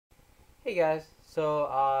Hey guys,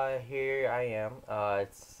 so here I am.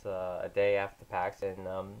 It's a day after PAX, and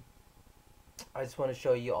I just want to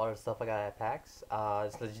show you all the stuff I got at PAX.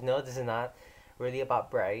 Just to let you know, this is not really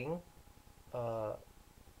about bragging. Uh,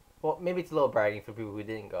 well, maybe it's a little bragging for people who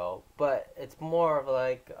didn't go, but it's more of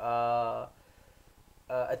like a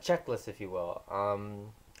checklist, if you will.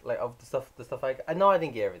 Like of the stuff I know I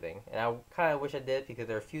didn't get everything, and I kind of wish I did because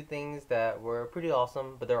there are a few things that were pretty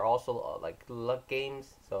awesome, but there are also like luck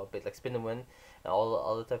games, so a bit like spin and win, and all the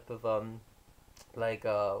other type of like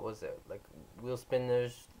what was it like wheel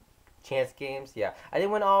spinners, chance games. Yeah, I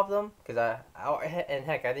didn't win all of them because and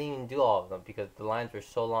heck I didn't even do all of them because the lines were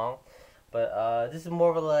so long. But this is more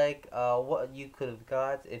of a like what you could have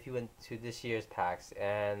got if you went to this year's PAX,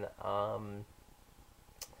 and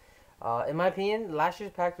in my opinion, last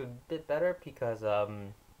year's pack was a bit better because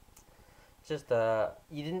just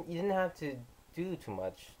you didn't have to do too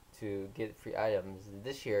much to get free items.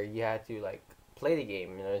 This year you had to like play the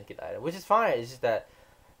game in order to get items, which is fine. It's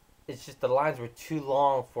just the lines were too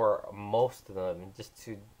long for most of them just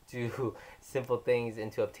to do simple things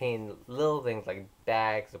and to obtain little things like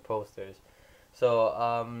bags or posters. So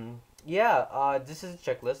yeah, this is a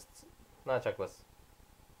checklist, not a checklist.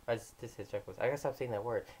 This is checklist. I gotta stop saying that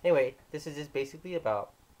word. Anyway, this is just basically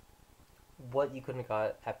about what you could have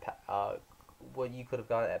got at what you could have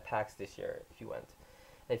gotten at PAX this year if you went.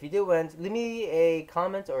 And if you did went, leave me a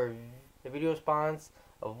comment or a video response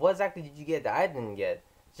of what exactly did you get that I didn't get,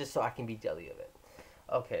 just so I can be jelly of it.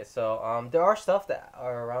 Okay, so there are stuff that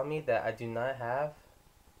are around me that I do not have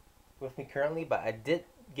with me currently, but I did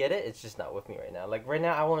get it. It's just not with me right now. Like right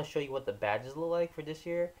now, I want to show you what the badges look like for this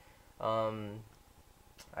year. Um,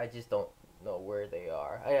 I just don't know where they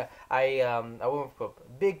are. I went with a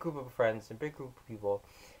big group of friends, a big group of people,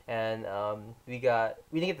 and we didn't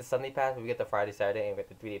get the Sunday pass, but we get the Friday, Saturday, and we got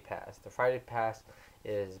the 3 day pass. The Friday pass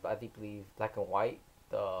is I think believe black and white.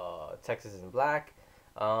 The Texas is in black.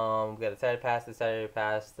 We got the Saturday pass. The Saturday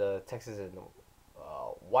pass. The Texas is in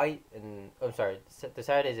white and I'm sorry. The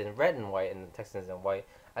Saturday is in red and white, and the Texas is in white.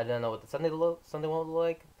 I don't know what the Sunday one will look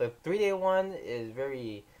like. The 3 day one is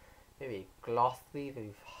very glossy,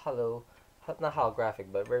 very hollow, not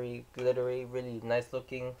holographic, but very glittery, really nice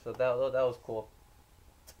looking. So that was cool.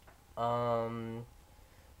 Um,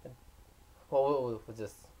 let's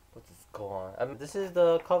just go on. This is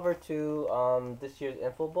the cover to this year's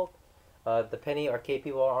info book. The Penny Arcade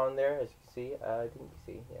people are on there, as you can see. I think you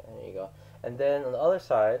see. Yeah, there you go. And then on the other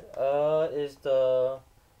side, is the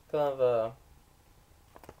kind of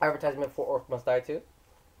advertisement for Orc Must Die 2.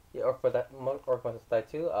 Yeah, Orc Must Die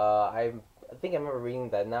 2. I think I remember reading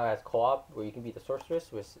that now it has co-op where you can be the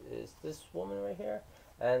sorceress, which is this woman right here,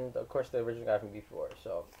 and of course the original guy from before.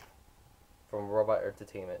 So from Robot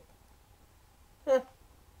Entertainment. Eh.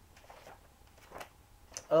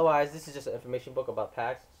 Otherwise, this is just an information book about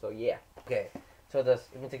PAX. So yeah. Okay. So this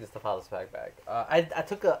let me take the stuff out of the swag bag. I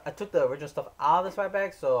took the original stuff out of the swag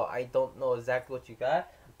bag, so I don't know exactly what you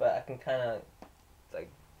got, but I can kind of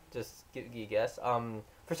like just give you a guess.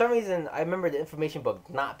 For some reason, I remember the information book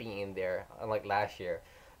not being in there, unlike last year.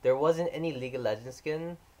 There wasn't any League of Legends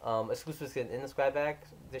skin, exclusive skin in the swag bag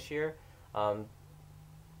this year. Um,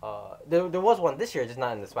 there was one this year, just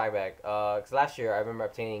not in the swag bag. Cause last year I remember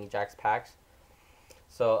obtaining Jack's packs.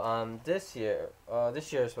 So this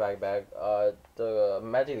year's swag bag, the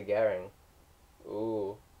Magic the Gathering.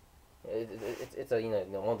 Ooh, it's a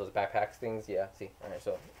one of those backpacks things. Yeah, see, all right,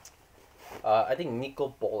 so I think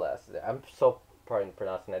Nico Bolas. I'm so probably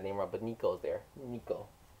pronouncing that name wrong, but Nico's there. Nico.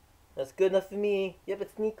 That's good enough for me. Yep,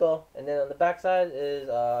 it's Nico. And then on the backside is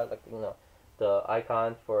like the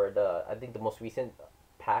icon for the I think the most recent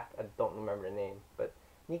pack. I don't remember the name, but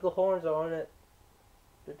Nico horns are on it.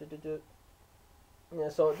 Yeah,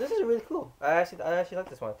 so this is really cool. I actually like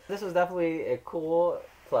this one. This was definitely a cool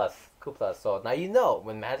plus. Cool plus. So now you know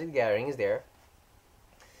when Magic the Gathering is there,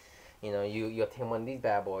 you obtain one of these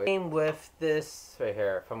bad boys. Came with this right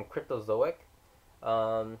here from Cryptozoic.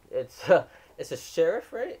 It's it's a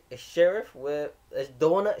sheriff, right? A sheriff with a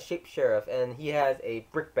donut shaped sheriff, and he has a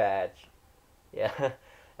brick badge. Yeah.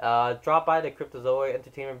 Drop by the Cryptozoic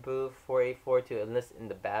Entertainment booth 484 to enlist in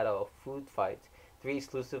the battle food fight. 3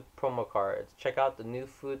 exclusive promo cards. Check out the new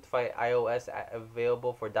Food Fight iOS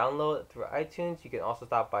available for download through iTunes. You can also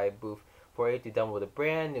stop by booth 48 to download the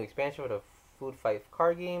brand new expansion for the Food Fight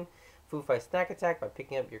card game. Food Fight Snack Attack. By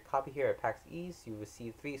picking up your copy here at PAX East, you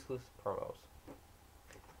receive 3 exclusive promos.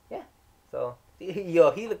 Yeah, so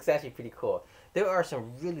yo, he looks actually pretty cool. There are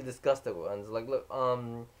some really disgusting ones. Like look,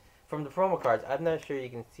 from the promo cards, I'm not sure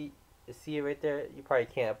you can see it right there. You probably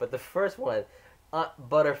can't, but the first one, Aunt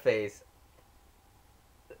Butterface,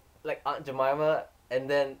 like Aunt Jemima, And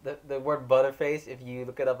then the word butterface, if you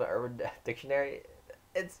look it up in Urban Dictionary,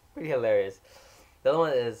 it's pretty hilarious. The other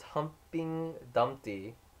one is humping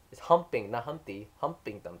dumpty. It's humping, not humpty.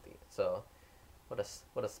 Humping dumpty. So, what a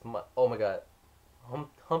smut. Oh my god,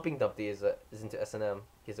 humping dumpty is into S&M.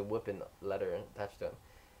 He has a whipping letter attached to him.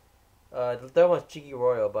 The third one's cheeky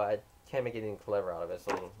royal, but I can't make anything clever out of it.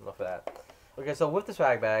 So enough of that. Okay, so with the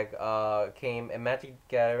swag bag, came a Magic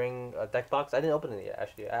Gathering deck box. I didn't open it yet.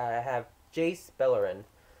 Actually, I have Jace Bellerin.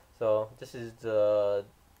 So this is the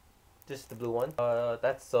blue one.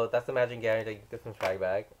 That's the Magic Gathering that you get from swag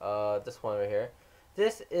bag. This one right here.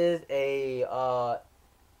 This is a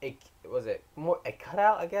was it more a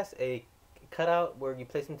cutout? I guess a cutout where you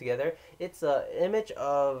place them together. It's a image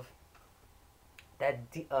of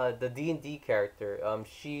the D&D character.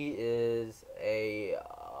 She is a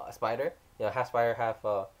spider. You know, half spider, half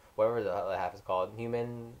whatever the half is called,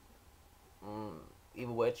 human,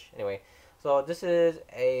 evil witch. Anyway, so this is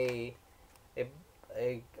a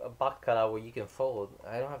box cutout where you can fold.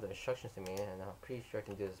 I don't have the instructions to me, and I'm pretty sure I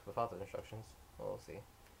can do this without the instructions. We'll see.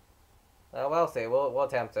 We'll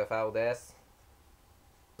attempt to follow this.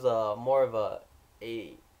 It was more of a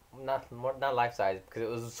not life size because it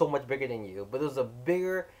was so much bigger than you, but it was a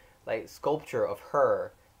bigger like sculpture of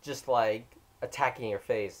her just like attacking your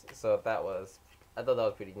face. So I thought that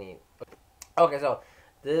was pretty neat. Okay, so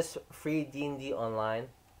this free D&D online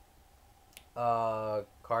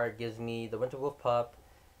card gives me the Winter Wolf pup,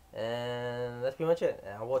 and that's pretty much it.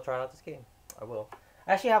 And I will try out this game. I will.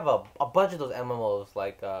 I actually have a bunch of those MMOs,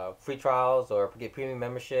 like free trials, or get premium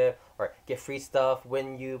membership, or get free stuff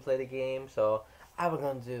when you play the game. So I'm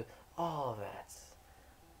gonna do all of that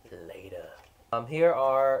later.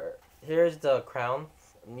 Here's the crown,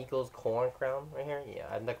 Nico's corn crown right here. Yeah,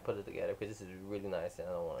 I'm not gonna put it together because this is really nice and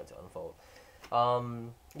I don't want it to unfold.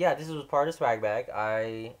 Yeah, this was part of the swag bag.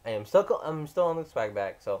 I'm still on the swag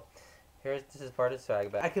bag. So this is part of the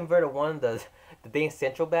swag bag. I converted one of the Dang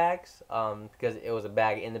Central bags because it was a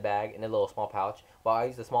bag in the bag in a little small pouch. Well, I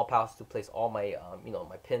used the small pouch to place all my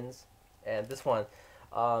my pins. And this one,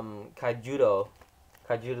 Kaijudo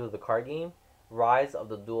the card game, Rise of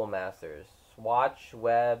the Duel Masters. Watch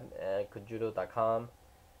web and kajudo.com.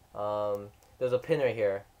 There's a pin right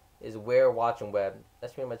here. Is where, watch, and web.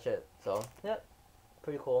 That's pretty much it. So yeah,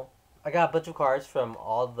 pretty cool. I got a bunch of cards from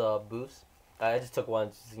all the booths. I just took one,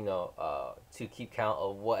 just, to keep count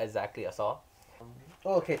of what exactly I saw.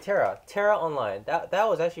 Okay, Terra Online. That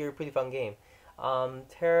was actually a pretty fun game.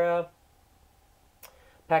 Terra.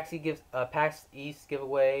 PAX East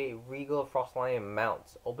giveaway, Regal Frostlion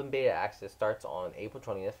mounts. Open beta access starts on April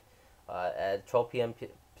 20th at 12 p.m.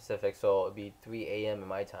 Pacific, so it'll be 3 a.m. in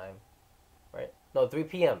my time, right? No, 3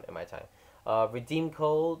 p.m. in my time. Redeem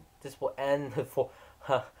code. This will end for.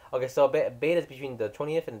 Okay, so beta is between the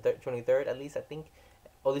 20th and the 23rd, at least I think.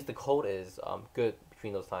 Or at least the code is good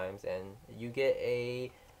between those times, and you get a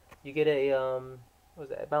what was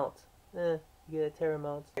that, a mount? You get a Terra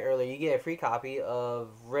mount. Earlier, you get a free copy of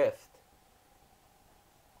Rift.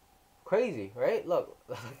 Crazy, right? Look,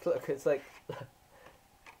 it's like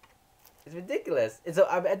it's ridiculous.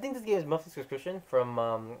 I think this game is monthly subscription from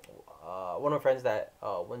one of my friends that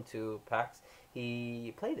went to PAX.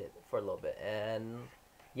 He played it for a little bit, and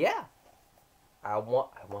yeah, I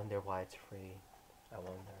wonder why it's free. I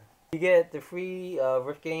wonder. You get the free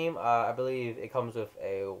Rift game. I believe it comes with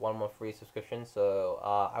a 1 month free subscription, so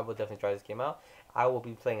I will definitely try this game out. I will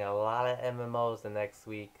be playing a lot of MMOs the next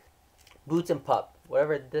week. Boots and Pup,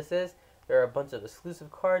 whatever this is, there are a bunch of exclusive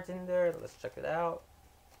cards in there. Let's check it out.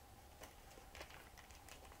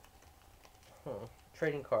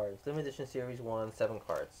 Trading cards, limited edition series 1, 7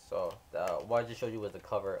 cards. So what I just showed you was the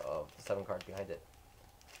cover of the 7 cards behind it.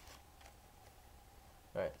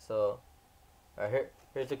 Alright, so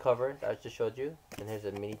here's the cover that I just showed you, and here's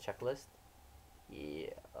a mini checklist. Yeah.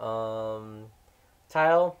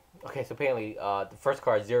 Title. Okay, so apparently the first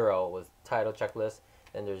card 0 was title checklist.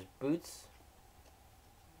 Then there's boots.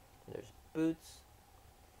 And there's boots.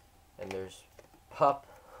 And there's pup.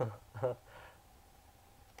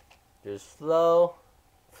 There's Flo.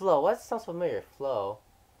 Flo, what sounds familiar? Flo.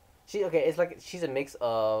 It's like she's a mix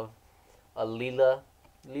of a Leela.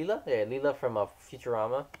 Leela? Yeah, Leela from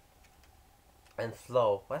Futurama. And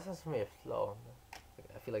Flo. Why sounds familiar? Flo.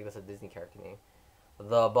 I feel like that's a Disney character name.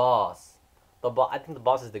 The Boss. I think the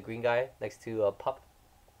boss is the green guy next to Pup.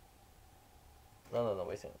 No,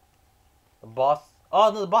 wait a second. The boss.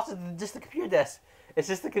 Oh no, the boss is just the computer desk. It's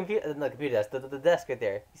just the computer desk. The desk right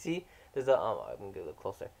there. You see? There's a I'm gonna get a little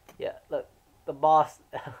closer. Yeah, look, the boss.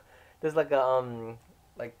 There's like a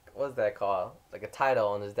what's that called? Like a title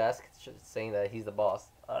on his desk saying that he's the boss.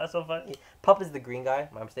 That's so funny. Pup is the green guy,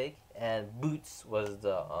 my mistake, and Boots was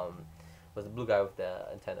the blue guy with the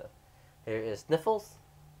antenna. Here is Sniffles.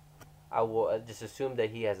 I will just assume that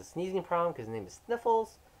he has a sneezing problem because his name is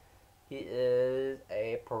Sniffles. He is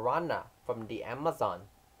a piranha from the Amazon,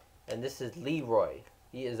 and this is Leroy.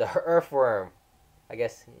 He is a earthworm. I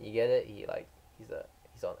guess you get it. He's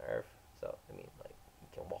on Earth, so I mean like he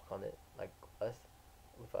can walk on it like us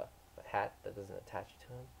with a hat that doesn't attach to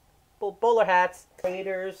him. Bowler hats.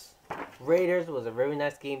 Raiders was a very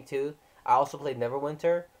nice game too. I also played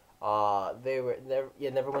Neverwinter.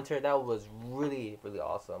 Neverwinter. That was really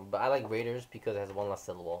awesome. But I like Raiders because it has one less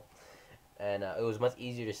syllable, and it was much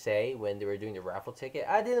easier to say when they were doing the raffle ticket.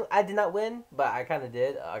 I did not win, but I kind of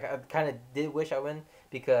did. I kind of did wish I win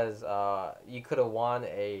because you could have won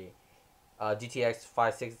a GTX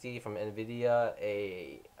 560 from Nvidia,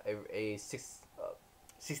 a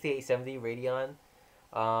 6870 Radeon,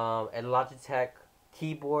 a Logitech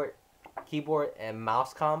keyboard and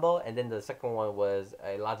mouse combo, and then the second one was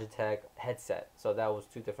a Logitech headset. So that was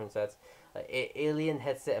two different sets. Alien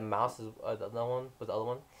headset and mouse is the other one,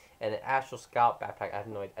 and an Astral Scout backpack. I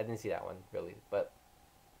didn't see that one really, but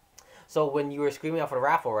so when you were screaming out for the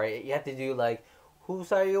raffle, right, you had to do like, whose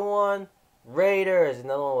side you on? Raiders.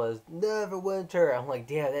 Another one was Neverwinter. I'm like,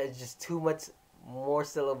 damn, that is just too much more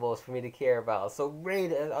syllables for me to care about. So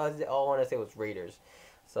Raiders. All I want to say was Raiders.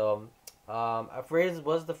 So Raiderz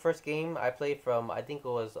was the first game I played from. I think it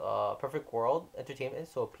was Perfect World Entertainment.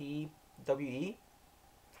 So PWE.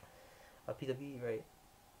 PWE, right?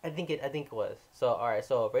 I think it was. So alright.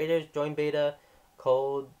 So Raiderz join beta,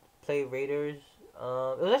 code, play Raiderz. It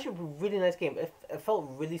was actually a really nice game. It felt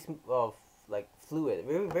really like fluid.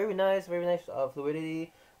 Very nice. Very nice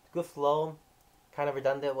fluidity. Good flow. Kind of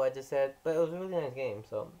redundant what I just said, but it was a really nice game.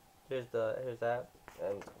 So here's that.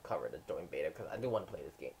 And cover the join beta because I do want to play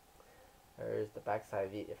this game. There's the backside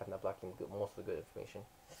of it if I'm not blocking most of the good information.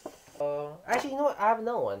 Actually, you know what? I have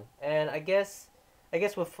another one, and I guess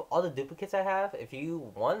with all the duplicates I have, if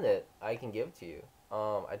you want it, I can give it to you.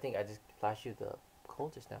 I think I just flashed you the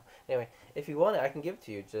code just now. Anyway, if you want it, I can give it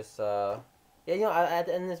to you. Just yeah, you know, at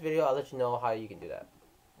the end of this video, I'll let you know how you can do that.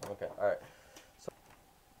 Okay, all right. So,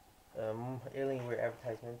 Alienware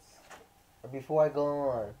advertisements. Before I go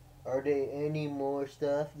on. Are there any more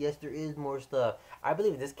stuff? Yes, there is more stuff. I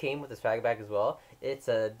believe this came with the swag bag as well. It's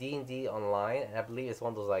a D&D online, and I believe it's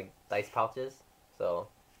one of those like dice pouches. So,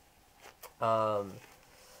 yeah,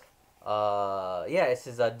 it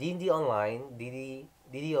says D&D online,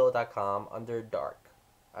 DDO.com under dark.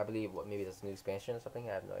 I believe maybe that's a new expansion or something.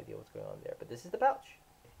 I have no idea what's going on there, but this is the pouch.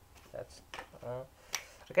 That's I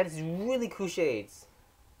got these really cool shades.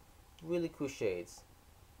 Really cool shades.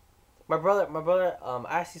 My brother,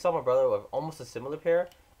 I actually saw my brother with almost a similar pair,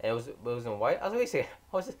 and it was in white. I was really saying,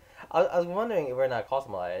 I was wondering if it not cost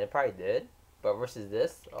a lot, and it probably did. But versus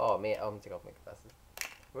this, oh man, I'm gonna take off my glasses.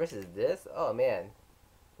 Versus this, oh man,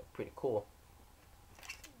 pretty cool.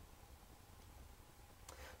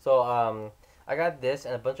 So I got this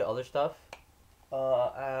and a bunch of other stuff.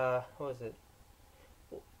 What was it?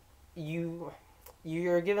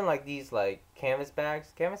 You're given like these like canvas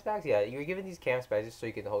bags. Yeah, you're given these canvas bags just so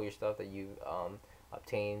you can hold your stuff that you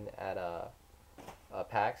obtained at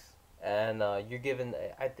PAX, and you're given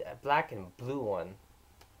a black and blue one.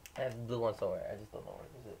 I have the blue one somewhere. I just don't know where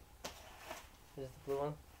is it. Is this the blue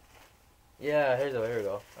one? Yeah, here we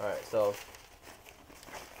go. All right, so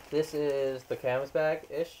this is the canvas bag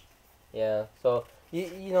ish. Yeah, so.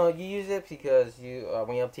 You know, you use it because you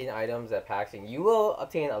when you obtain items at PAX, and you will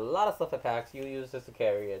obtain a lot of stuff at PAX, you use this to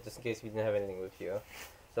carry it just in case you didn't have anything with you.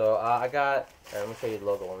 So I got, let me show you the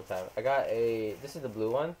logo one more time. I got this is the blue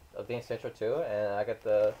one of Dance Central 2, and I got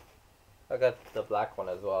the black one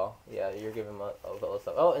as well. Yeah, you're giving them all the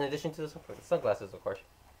stuff. Oh, in addition to the sunglasses, of course.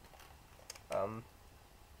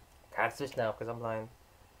 Can't switch now because I'm blind.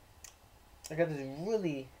 I got this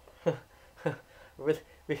really,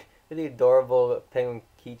 really adorable penguin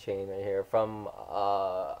keychain right here from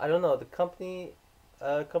I don't know, the company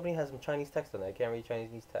has some Chinese text on it. I can't read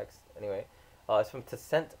Chinese text anyway. It's from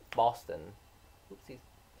Tessent Boston. Oopsies.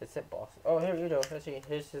 Tessent Boston. Oh, here you go. Actually,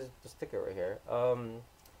 here's the sticker right here.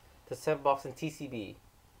 Tessent Boston TCB.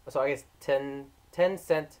 So I guess 10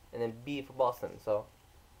 cent and then B for Boston. So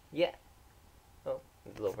yeah. Oh,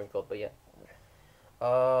 it's a little wrinkled, but yeah.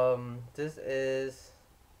 This is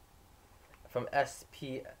from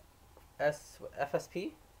FSP,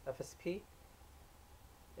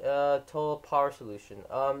 Total Power Solution.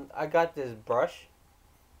 I got this brush.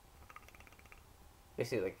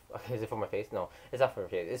 Basically, like, okay, is it for my face? No, it's not for my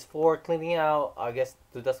face. It's for cleaning out, I guess,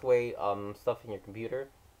 the dust away stuff in your computer.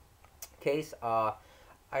 case. I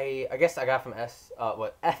guess I got from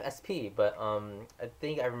FSP, but I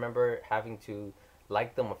think I remember having to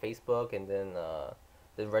like them on Facebook and then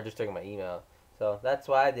registering my email. So that's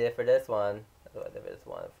why I did for this one. That's what I did for this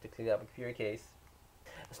one to clean up my computer case.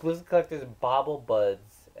 Exclusive collector's Bobble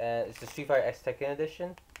Buds, and it's the Street Fighter X Tekken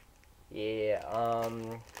edition. Yeah.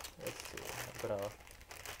 Let's see. I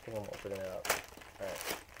think I'm opening it up.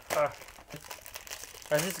 All right.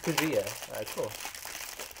 This is Kazuya. All right, cool.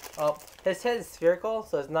 His head is spherical,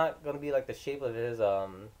 so it's not gonna be like the shape of his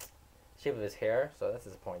hair. So that's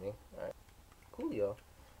disappointing. All right. Coolio.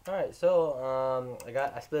 All right. So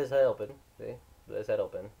I split his head open. See, split his head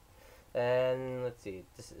open. And let's see.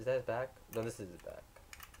 Is that his back? No, this is his back.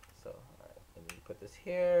 So alright, let me put this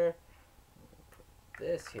here. Put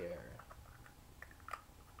this here.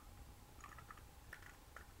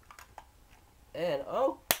 And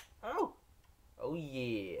oh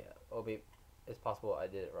yeah. Oh babe, it's possible I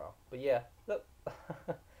did it wrong. But yeah, look.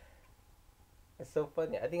 It's so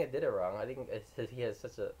funny. I think I did it wrong. I think he has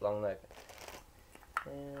such a long neck.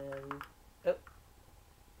 And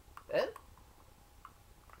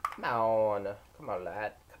come on,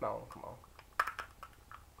 lad. Come on.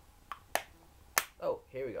 Oh,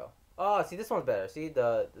 here we go. Oh, see, this one's better. See,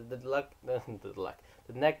 the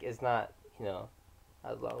neck is not,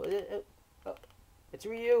 as long. Oh, it's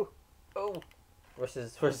Ryu. Oh,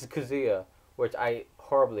 versus Kazuya, which I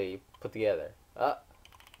horribly put together. I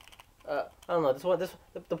don't know.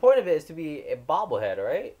 The point of it is to be a bobblehead,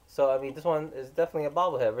 right? So I mean, this one is definitely a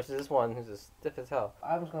bobblehead versus this one who's just stiff as hell.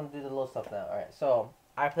 I'm just gonna do the little stuff now. All right. So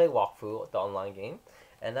I played Walkthrough, the online game,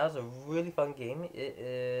 and that was a really fun game. It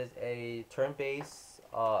is a turn-based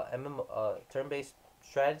turn-based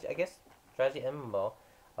strategy, I guess, strategy MMO,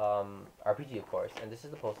 RPG of course. And this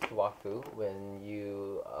is the poster to walk through when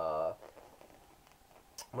you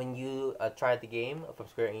tried the game from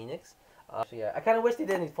Square Enix. So yeah, I kind of wish they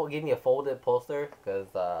didn't give me a folded poster because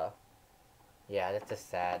yeah, that's just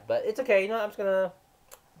sad. But it's okay. I'm just gonna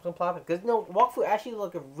plop it because Walkthrough actually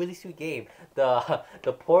look a really sweet game. The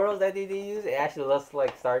portals that they use, it actually looks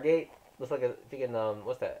like Stargate. Looks like a freaking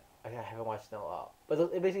what's that? I haven't watched it in a while, but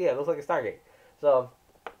it basically it looks like a Stargate. So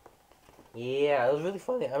yeah, it was really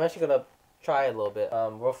funny. I'm actually gonna try it a little bit.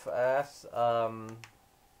 Rough ass.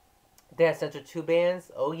 Dance Center 2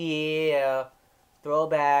 bands. Oh yeah,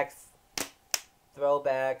 throwbacks.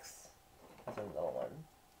 That's another one.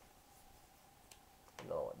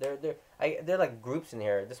 No, they're like groups in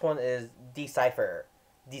here. This one is Decipher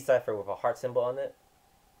with a heart symbol on it.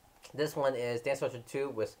 This one is Dance Center 2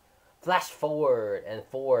 with flash forward, and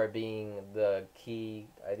 4 being the key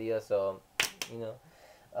idea. So,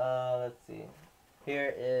 let's see.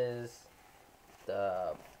 Here is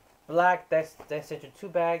the black Dance Center 2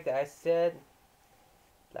 bag that I said.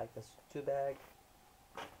 Black Dance Center 2 bag.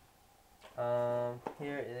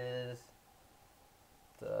 Here is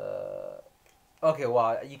the. Okay,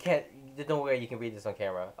 wow, you can't. There's no way you can read this on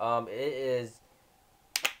camera. It is.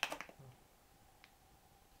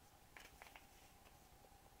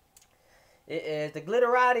 It is the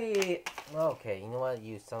Glitterati. Okay, you know what?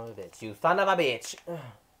 You son of a bitch. You son of a bitch.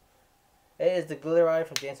 It is the Glitterati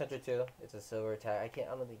from Dance Center 2. It's a silver tag. I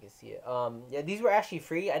don't think you can see it. Yeah, these were actually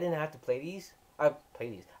free. I didn't have to play these. I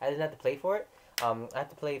didn't have to play for it. I had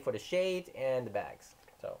to play for the shades and the bags.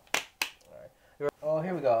 So, alright. Oh,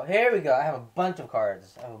 here we go. I have a bunch of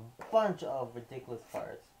cards. I have a bunch of ridiculous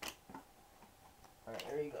cards. Alright,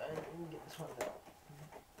 here you go. Let me get this one out.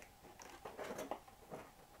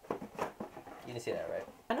 You didn't see that, right?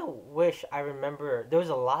 I kind of wish I remember. There was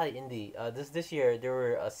a lot of indie. This year there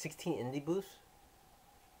were 16 indie booths.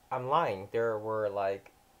 I'm lying. There were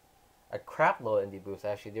like a crap load of indie booths.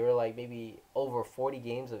 Actually, there were like maybe over 40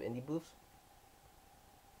 games of indie booths.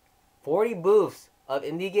 40 booths of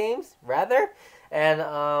indie games, rather, and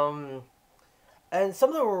some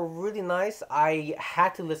of them were really nice. I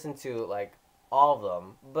had to listen to like all of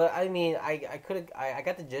them, but I mean, I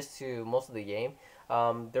got the gist to most of the game.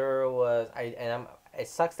 It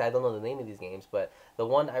sucks that I don't know the name of these games, but the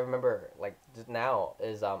one I remember like just now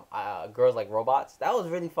is Girls Like Robots. That was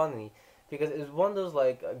really funny because it was one of those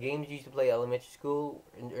like games you used to play at elementary school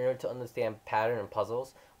in order to understand pattern and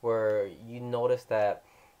puzzles, where you notice that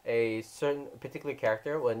a certain particular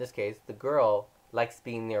character, well in this case the girl, likes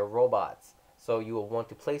being near robots, so you will want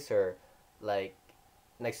to place her like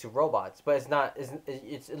next to robots. But it's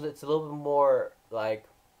a little bit more like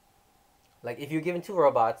if you're given 2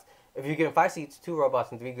 robots, if you're given 5 seats, 2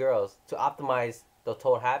 robots and 3 girls, to optimize the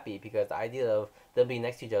total happy, because the idea of them being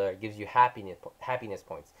next to each other gives you happiness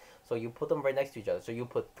points. So you put them right next to each other. So you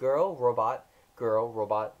put girl, robot, girl,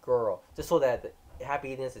 robot, girl, just so that the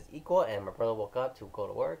happiness is equal. And my brother woke up to go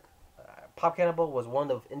to work. Pop Cannibal was one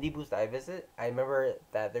of indie booths that I visited. I remember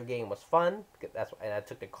that their game was fun. And I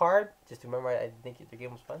took the card just to remember. I think their game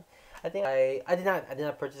was fun. I did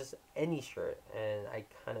not purchase any shirt, and I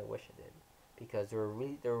kind of wish I did, because there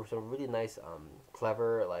were some really nice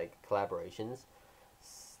clever like collaborations.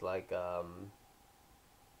 Like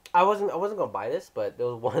I wasn't gonna buy this, but there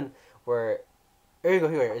was one where here you go,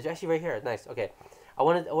 here it's actually right here. Nice. Okay, I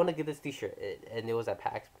want to get this T-shirt, and it was at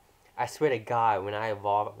PAX. I swear to God, when I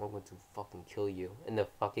evolve, I'm going to fucking kill you. And the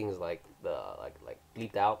fucking is like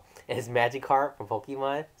bleeped out. And it's Magikarp from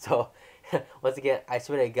Pokemon. So once again, I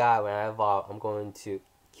swear to God, when I evolve, I'm going to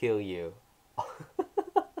kill you.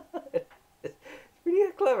 It's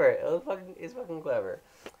pretty clever. It's fucking clever.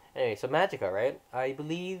 Anyway, so Magicka, right? I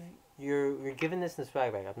believe you're given this in the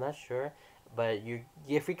swag bag. I'm not sure, but you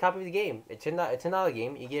get a free copy of the game. It's a $10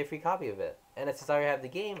 game. You get a free copy of it. And since I already have the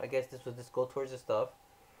game, I guess this will just go towards the stuff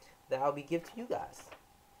that I'll be give to you guys.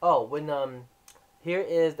 Oh, when here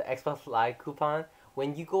is the Xbox Live coupon.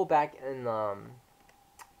 When you go back and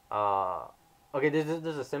okay, there's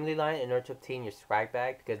a assembly line in order to obtain your swag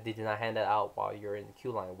bag, because they did not hand that out while you're in the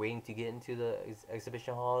queue line waiting to get into the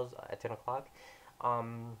exhibition halls at 10 o'clock.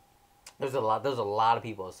 There's a lot of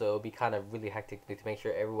people, so it'll be kind of really hectic to make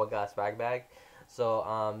sure everyone got a swag bag.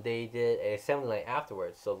 So they did an assembly line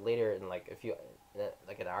afterwards. So later in like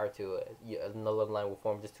an hour or two, another line will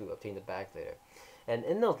form just to obtain the bag later. And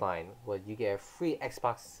in those line, you get a free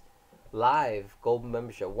Xbox Live Gold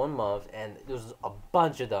membership 1 month, and there was a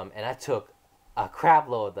bunch of them, and I took a crap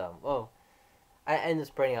load of them. Oh, I ended up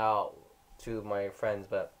spreading out to my friends,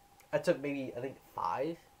 but I took maybe, I think,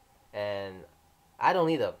 5, and I don't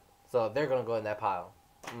need them, so they're gonna go in that pile.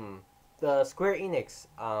 The Square Enix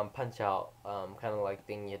punch out kind of like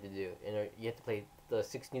thing you have to do. You have to play the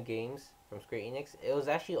 6 new games from Square Enix. It was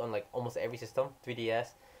actually on like almost every system,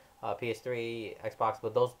 3DS, PS3, Xbox,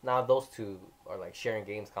 but those two are like sharing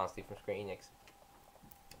games constantly from Square Enix.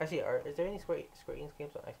 Actually, is there any Square Enix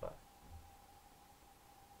games on Xbox?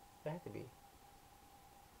 There had to be,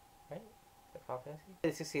 right? Like Final Fantasy.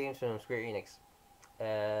 The 6 games from Square Enix,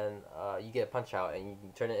 and you get a punch out and you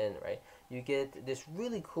can turn it in, right? You get this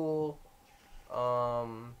really cool,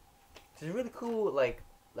 like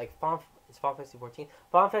it's Final Fantasy 14.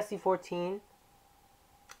 Final Fantasy 14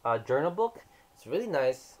 journal book. It's really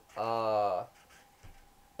nice. And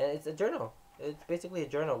it's a journal. It's basically a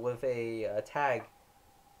journal with a tag.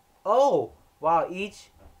 Oh wow!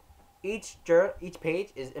 Each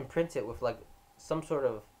page is imprinted with like some sort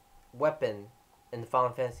of weapon in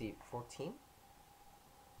Final Fantasy 14.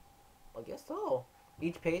 I guess so.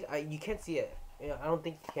 Each page, you can't see it. I don't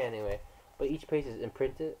think you can anyway. But each page is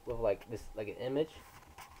imprinted with like this, like an image.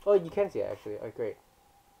 Oh, you can see it actually. Oh, great.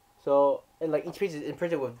 So, and like each page is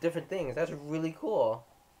imprinted with different things. That's really cool.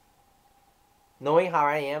 Knowing how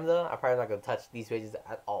I am though, I'm probably not gonna touch these pages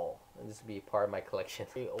at all, and this will be part of my collection.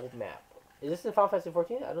 Very old map. Is this in Final Fantasy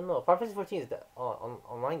 14? I don't know. Final Fantasy 14 is the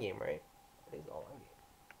online game, right? I think it's an online game.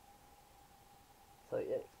 So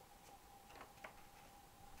yeah.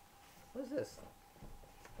 What is this?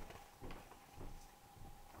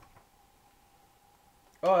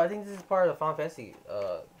 Oh, I think this is part of the Final Fantasy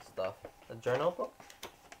stuff. The journal book.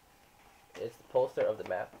 It's the poster of the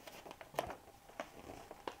map.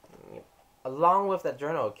 Yep. Along with that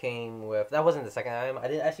journal came with, that wasn't the second item. I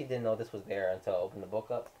didn't know this was there until I opened the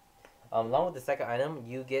book up. Along with the second item,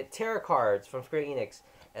 you get tarot cards from Square Enix,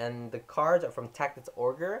 and the cards are from Tactics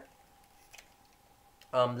Ogre.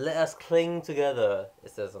 Let us cling together,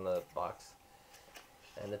 it says on the box.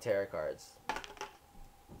 And the tarot cards.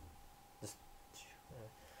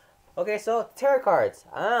 Okay, so tarot cards.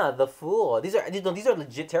 The Fool. These are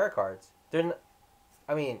legit tarot cards. They're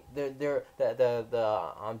the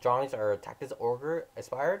drawings are Tactics Ogre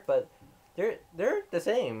inspired, but they're the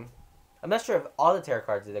same. I'm not sure if all the tarot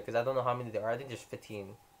cards are there, because I don't know how many there are. I think there's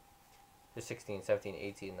 15. There's 16, 17,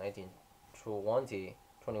 18, 19, 20,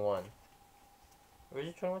 21. Or is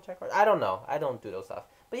it 21 tarot cards? I don't know. I don't do those stuff.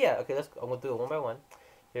 But yeah, okay, I'm going to do it one by one.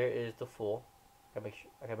 Here is the Fool. I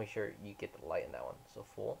gotta make sure you get the light in that one. So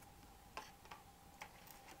Fool.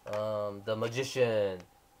 The Magician.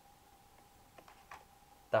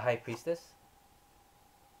 The High Priestess.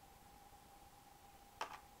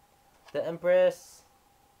 The Empress.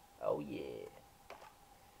 Oh yeah.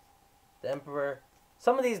 The Emperor.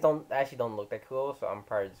 Some of these don't look that cool, so I'm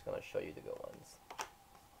probably just gonna show you the good ones.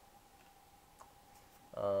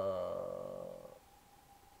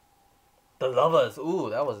 The Lovers. Ooh,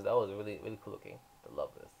 that was really cool looking. The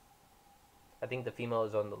Lovers. I think the female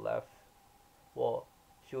is on the left. Well,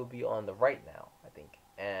 she will be on the right now, I think.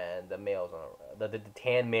 And the male's on the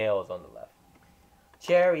tan male is on the left.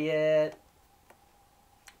 Chariot.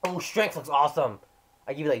 Oh, strength looks awesome.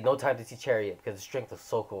 I give you like no time to see chariot because the strength looks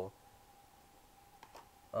so cool.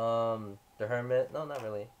 The hermit. No, not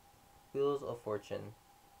really. Wheels of Fortune.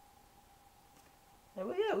 Yeah,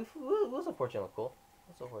 well, yeah, Wheels of Fortune look cool.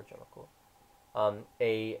 Wheels of Fortune look cool.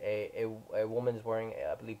 A woman's wearing,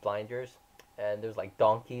 I believe, blinders, and there's like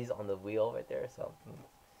donkeys on the wheel right there. So,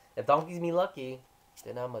 if donkeys mean lucky,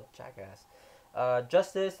 then I'm a jackass.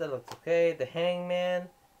 Justice, that looks okay. The Hangman,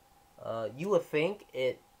 you would think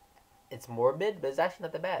it's morbid, but it's actually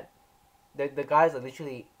not that bad. The guy's like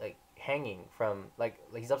literally like hanging from like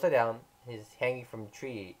he's upside down. He's hanging from a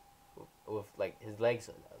tree, with like his legs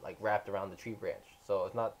like wrapped around the tree branch. So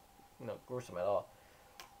it's not gruesome at all.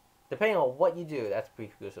 Depending on what you do, that's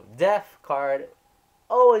pretty gruesome. Death card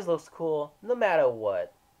always looks cool, no matter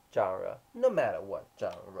what genre. No matter what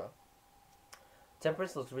genre.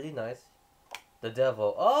 Temperance looks really nice. The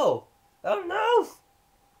devil. Oh no!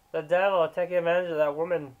 The devil taking advantage of that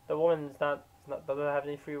woman. The woman doesn't have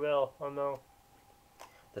any free will. Oh no.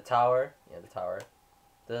 The tower. Yeah, the tower.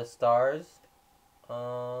 The stars.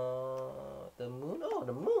 The moon. Oh,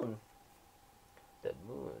 the moon. The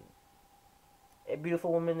moon. A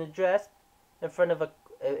beautiful woman in a dress in front of a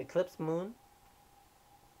eclipsed moon.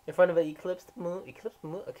 In front of an eclipsed moon. Eclipsed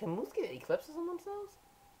moon. Can moons get eclipses on themselves?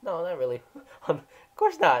 No, not really. Of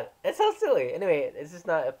course not. It sounds silly. Anyway, it's just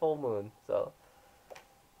not a full moon. So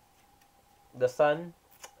the sun.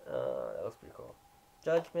 That looks pretty cool.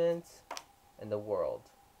 Judgment and the world.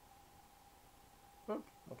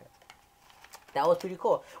 Okay. That was pretty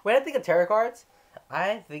cool. When I think of tarot cards,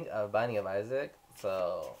 I think of Binding of Isaac.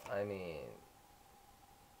 So I mean,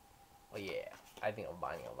 well, yeah, I think of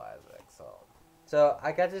Binding of Isaac. So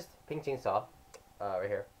I got this pink chainsaw, right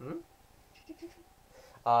here.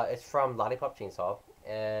 It's from Lollipop Chainsaw,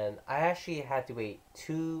 and I actually had to wait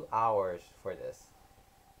 2 hours for this,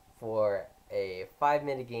 for a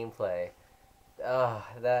 5-minute gameplay.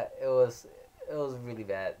 That it was really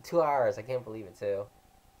bad. 2 hours. I can't believe it too.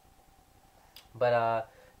 But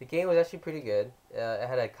the game was actually pretty good. It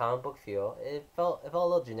had a comic book feel. It felt a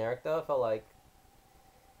little generic though. It felt like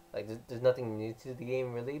there's nothing new to the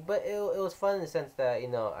game really. But it was fun in the sense that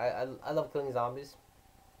I love killing zombies,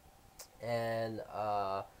 and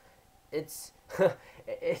it's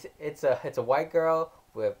it's a white girl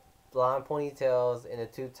with blonde ponytails and a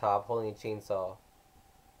tube top holding a chainsaw.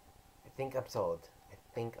 I think I'm sold.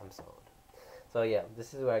 So yeah,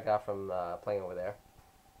 this is what I got from playing over there.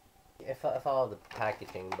 I followed the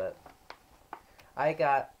packaging, but I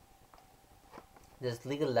got this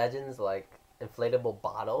League of Legends like inflatable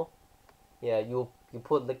bottle. Yeah, you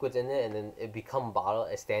put liquids in it and then it become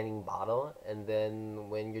a standing bottle, and then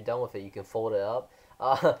when you're done with it, you can fold it up.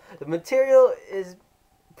 The material is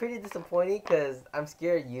pretty disappointing because I'm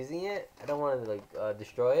scared using it. I don't want to like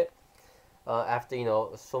destroy it. After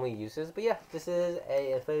so many uses, but yeah, this is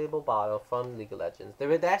a inflatable bottle from League of Legends.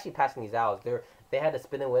 They're actually passing these out. They had a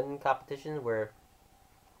spin and win competition where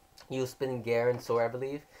you spin Garen Sword, I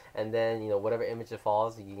believe, and then whatever image it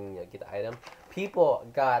falls, you can get the item. People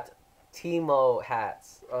got Teemo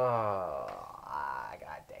hats. Oh,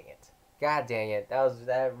 god dang it!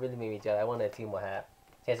 That really made me jealous. I wanted a Teemo hat.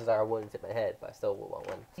 Chances are I wouldn't tip my head, but I still would want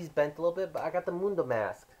one. He's bent a little bit, but I got the Mundo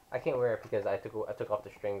mask. I can't wear it because I took off the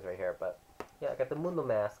strings right here, but yeah, I got the Mundo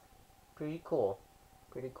mask. Pretty cool.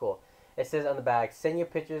 It says on the back, send your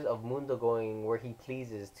pictures of Mundo going where he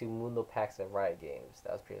pleases to Mundo PAX and Riot Games.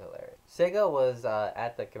 That was pretty hilarious. Sega was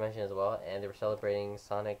at the convention as well, and they were celebrating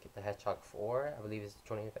Sonic the Hedgehog 4. I believe it's the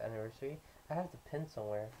 20th anniversary. I have the pin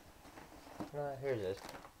somewhere. Here it is.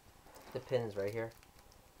 The pin is right here.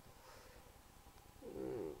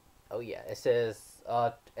 Oh yeah, it says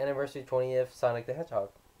anniversary 20th Sonic the Hedgehog.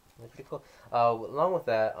 That's pretty cool. Along with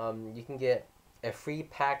that, you can get a free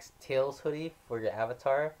PAX Tails hoodie for your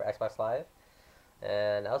avatar for Xbox Live,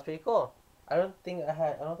 and that was pretty cool. I don't think I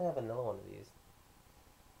have another one of these,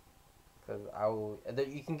 because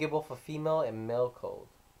you can get both a female and male code.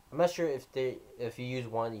 I'm not sure if you use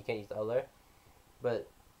one, you can't use the other, but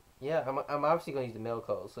yeah, I'm obviously gonna use the male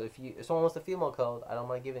code. So if someone wants the female code, I don't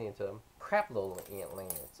mind giving it to them. Crap load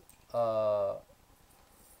lanyards.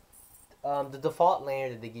 The default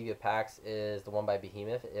lanyard that they give you at PAX is the one by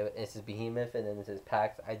Behemoth. It says Behemoth and then it says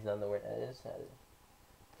PAX. I do not know where that is. I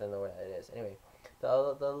don't know where that is. Anyway,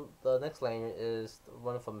 the next lanyard is the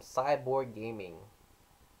one from Cyborg Gaming.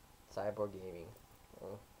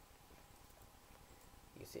 Oh.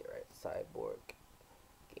 You see it right? Cyborg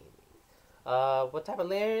Gaming. What type of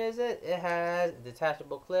lanyard is it? It has a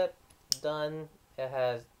detachable clip. Done. It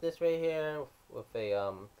has this right here with a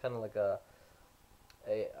kind of like a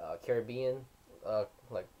Caribbean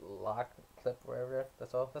like lock clip wherever.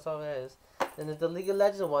 That's all that is. Then there's the League of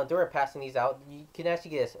Legends one. They were passing these out. You can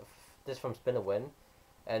actually get this from Spin to Win,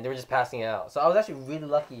 and they were just passing it out. So I was actually really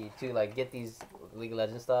lucky to like get these League of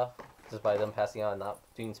Legends stuff just by them passing out and not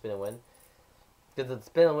doing Spin and Win. Because the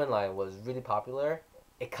Spin and Win line was really popular.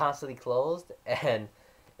 It constantly closed, and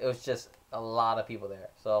it was just a lot of people there.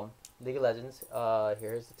 So League of Legends.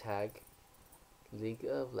 Here's the tag. League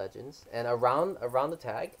of Legends, and around the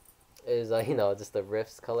tag is just the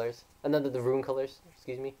Rifts colors, and then the rune colors.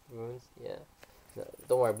 Excuse me, runes. Yeah. No,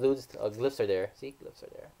 don't worry, blues. Glyphs are there. See, glyphs are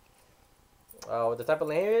there. What the type of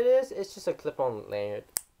lanyard it is? It's just a clip-on lanyard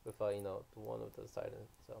with the one with the side in it.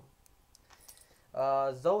 So,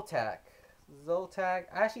 Zotac. Zotac.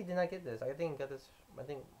 I actually did not get this. I think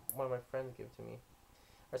one of my friends gave it to me.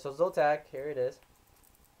 Alright, so Zotac. Here it is.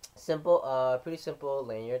 Simple. Pretty simple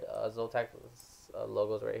lanyard. Zotac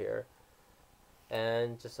logos right here,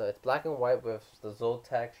 and just it's black and white with the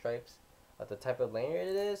Zotac stripes. The type of lanyard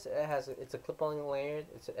it is, it's a clip-on lanyard.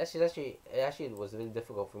 It actually was really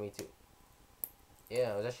difficult for me to.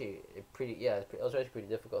 Yeah, it was actually pretty. Yeah, it was actually pretty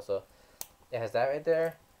difficult. So it has that right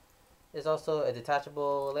there. It's also a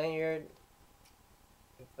detachable lanyard,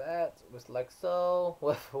 like that, with like so,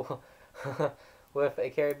 with a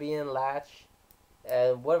Caribbean latch,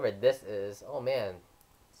 and whatever this is. Oh man,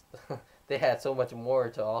 they had so much more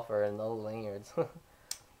to offer in those lanyards.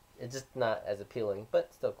 It's just not as appealing,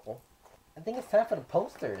 but still cool. I think it's time for the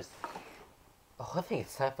posters. Oh, I think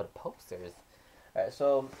it's time for the posters. Alright,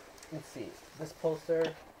 so, let's see. This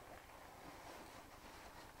poster...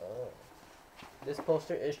 this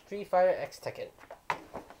poster is Street Fighter X Tekken.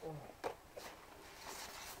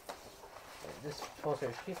 This poster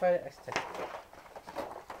is Street Fighter X Tekken.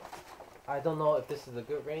 I don't know if this is a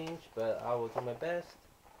good range, but I will do my best.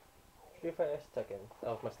 Street Fighter X Tekken.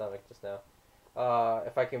 That was my stomach just now.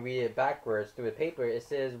 If I can read it backwards through the paper, it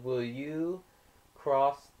says, "Will you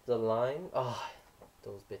cross the line?" Oh,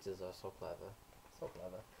 those bitches are so clever. So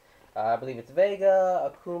clever. I believe it's Vega,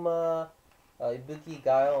 Akuma, Ibuki,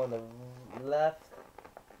 Guile on the left.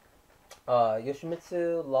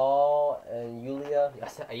 Yoshimitsu, Law, and Yulia.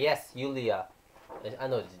 Yes, Yulia. I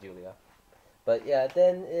know it's Julia. But yeah,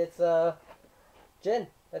 then it's Jin.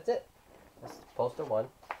 That's it. That's poster 1.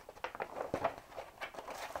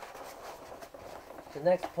 The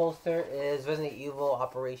next poster is Resident Evil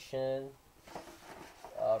Operation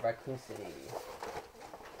Raccoon City.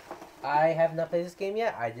 I have not played this game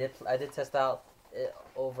yet. I did test out it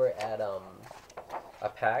over at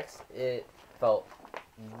PAX. It felt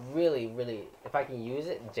really, if I can use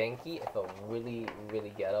it, janky. It felt really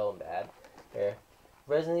ghetto and bad. Here,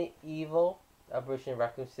 Resident Evil Operation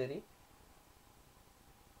Raccoon City.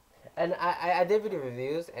 And I did read the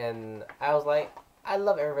reviews, and I was like, I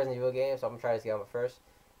love every Resident Evil game, so I'm gonna try this game out first.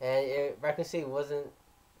 And Raccoon City wasn't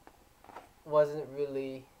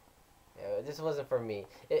really. This wasn't for me.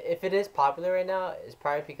 If it is popular right now, it's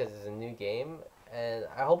probably because it's a new game, and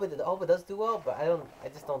I hope it does do well. But I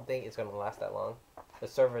just don't think it's gonna last that long. The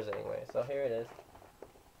servers anyway. So here it is.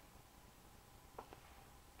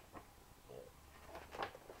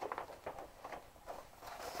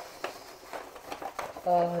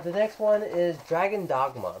 The next one is Dragon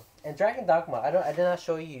Dogma. And Dragon Dogma, I did not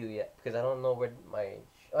show you yet because I don't know where my.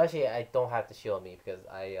 Actually, I don't have to shield me because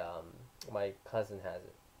my cousin has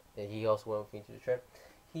it. And he also went with me to the trip.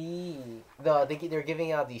 They're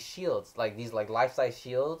giving out these shields, like these life-size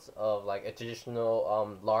shields of like a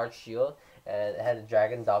traditional large shield, and it had a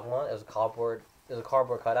Dragon Dogma. It was a cardboard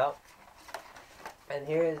cutout. And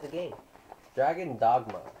here is the game, Dragon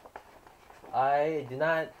Dogma. I did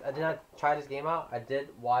not try this game out. I did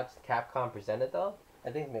watch Capcom present it though. I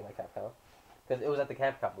think it's made by Capcom because it was at the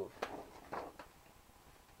Capcom booth.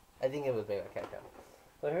 I think it was made by Capcom.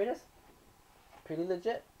 So here it is. Pretty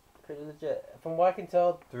legit. From what I can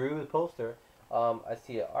tell through the poster, I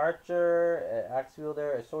see an archer, an axe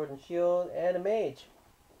wielder, a sword and shield, and a mage.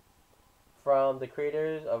 From the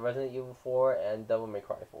creators of Resident Evil 4 and Devil May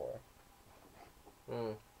Cry 4.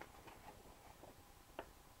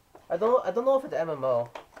 I don't know if it's MMO,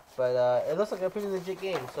 but it looks like a pretty legit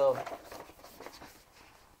game. So, can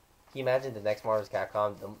you imagine the next Marvel's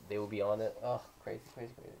Capcom? They will be on it. Oh, crazy.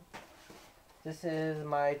 This is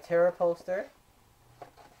my Terra poster.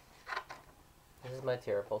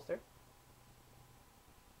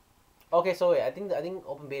 Okay, so wait, I think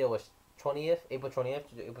open beta was April 20th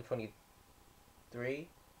to April 23,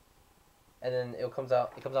 and then it comes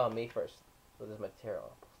out on May 1st. So this is my Terra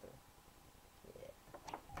poster. Yeah.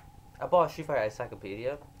 I bought Street Fighter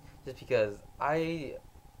Encyclopedia just because I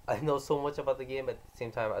know so much about the game, but at the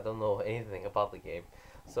same time I don't know anything about the game.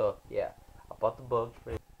 So yeah, I bought the book.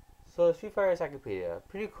 So Street Fighter Encyclopedia,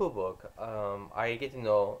 pretty cool book. I get to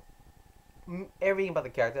know everything about the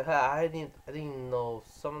character. I didn't even know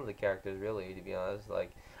some of the characters really, to be honest.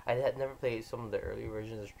 Like I had never played some of the early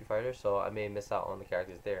versions of Street Fighter, so I may miss out on the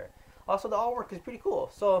characters there. Also, the artwork is pretty cool,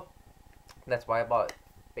 so that's why I bought it.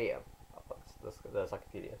 Bam. I bought the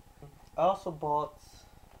encyclopedia. I also bought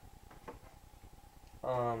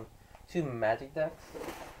um 2 magic decks.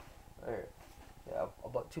 Or, yeah, I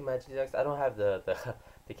bought 2 magic decks. I don't have the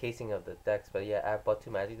casing of the decks, but yeah, I bought 2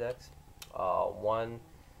 magic decks. One,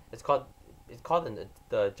 it's called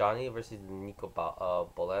the Johnny versus the Nico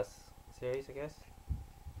Bolas series, I guess.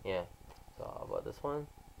 Yeah. So I bought this one.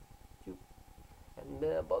 And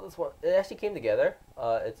then I bought this one. It actually came together.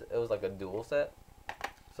 It was like a dual set.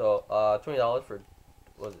 So $20 for,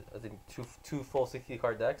 was it, I think two full 60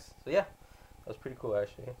 card decks. So yeah, that was pretty cool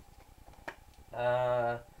actually.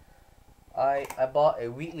 Uh, I bought a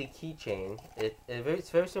weekly keychain.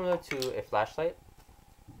 It's very similar to a flashlight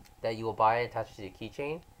that you will buy and attach to your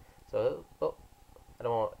keychain. So I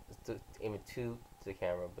don't want to aim it to the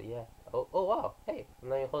camera, but yeah. Oh wow. Hey, I'm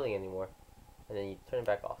not even holding it anymore. And then you turn it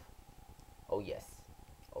back off. Oh yes.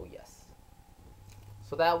 Oh yes.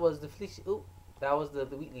 So that was the that was the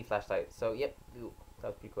weekly flashlight. So yep. Ooh, that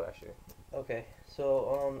was pretty cool actually. Okay.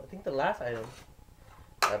 So I think the last item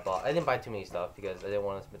I bought, I didn't buy too many stuff because I didn't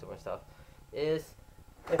want to spend too much stuff, is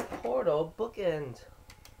a Portal bookend.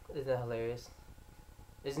 Isn't that hilarious?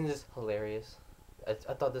 Isn't this hilarious? I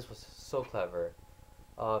thought this was so clever.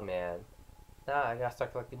 Oh man. Now I gotta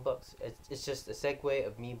start collecting books. It's just a segue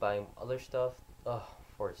of me buying other stuff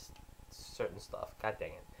for certain stuff. God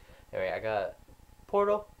dang it. Anyway, I got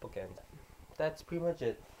Portal bookend. That's pretty much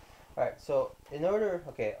it. Alright, so in order,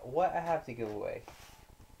 okay, what I have to give away,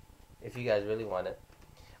 if you guys really want it,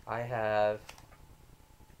 I have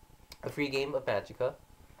a free game of Magicka,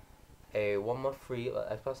 a 1 month free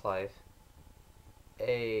Xbox Live,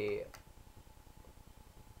 a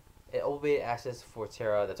overrated access for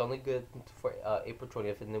Terra that's only good for April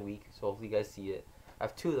 20th in the week, so hopefully you guys see it. I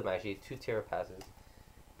have 2 of them actually, 2 Terra passes,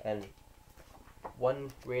 and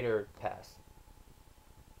 1 Raider pass.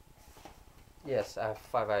 Yes, I have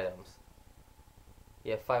 5 items.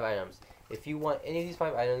 Yeah, 5 items. If you want any of these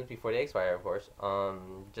 5 items before they expire, of course,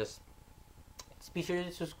 just be sure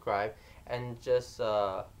to subscribe and just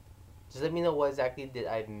let me know what exactly did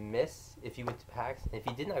I miss if you went to PAX. And if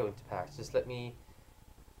you did not go to PAX, just let me.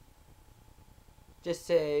 Just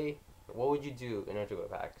say, what would you do in order to go to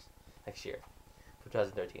PAX next year for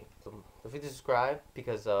 2013? So don't forget to subscribe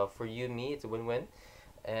because for you and me, it's a win-win.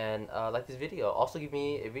 And like this video. Also give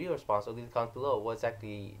me a video response or leave the comments below what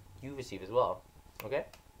exactly you received as well. Okay?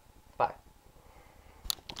 Bye.